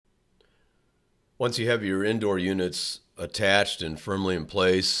Once you have your indoor units attached and firmly in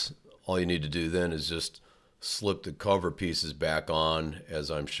place, all you need to do then is just slip the cover pieces back on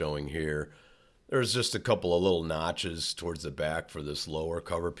as I'm showing here. There's just a couple of little notches towards the back for this lower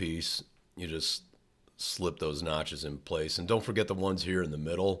cover piece. You just slip those notches in place. And don't forget the ones here in the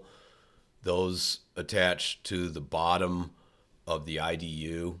middle. Those attach to the bottom of the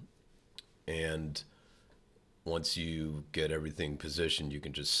IDU. And once you get everything positioned, you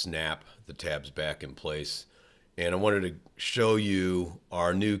can just snap the tabs back in place. And I wanted to show you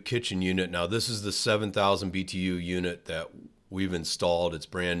our new kitchen unit. Now this is the 7,000 BTU unit that we've installed. It's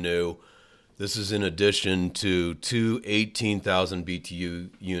brand new. This is in addition to two 18,000 BTU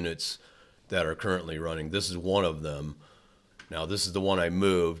units that are currently running. This is one of them. Now this is the one I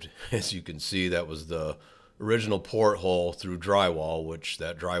moved. As you can see, that was the original porthole through drywall, which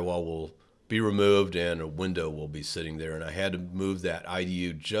that drywall will be removed and a window will be sitting there. And I had to move that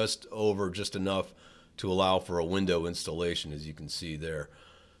IDU just enough to allow for a window installation, as you can see there.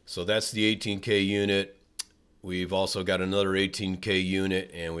 So that's the 18K unit. We've also got another 18K unit,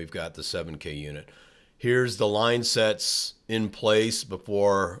 and we've got the 7K unit. Here's the line sets in place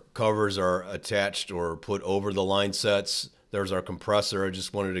before covers are attached or put over the line sets. There's our compressor. I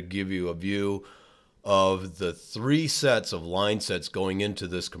just wanted to give you a view of the 3 sets of line sets going into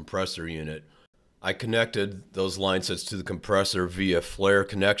this compressor unit. I connected those line sets to the compressor via flare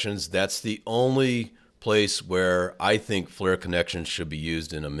connections. That's the only place where I think flare connections should be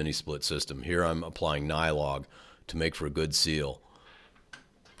used in a mini split system. Here I'm applying nylog to make for a good seal.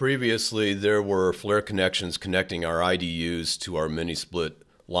 Previously there were flare connections connecting our IDUs to our mini split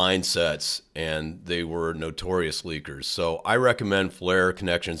line sets, and they were notorious leakers. So I recommend flare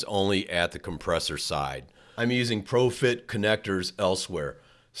connections only at the compressor side. I'm using ProFit connectors elsewhere.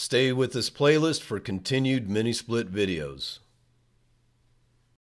 Stay with this playlist for continued mini split videos.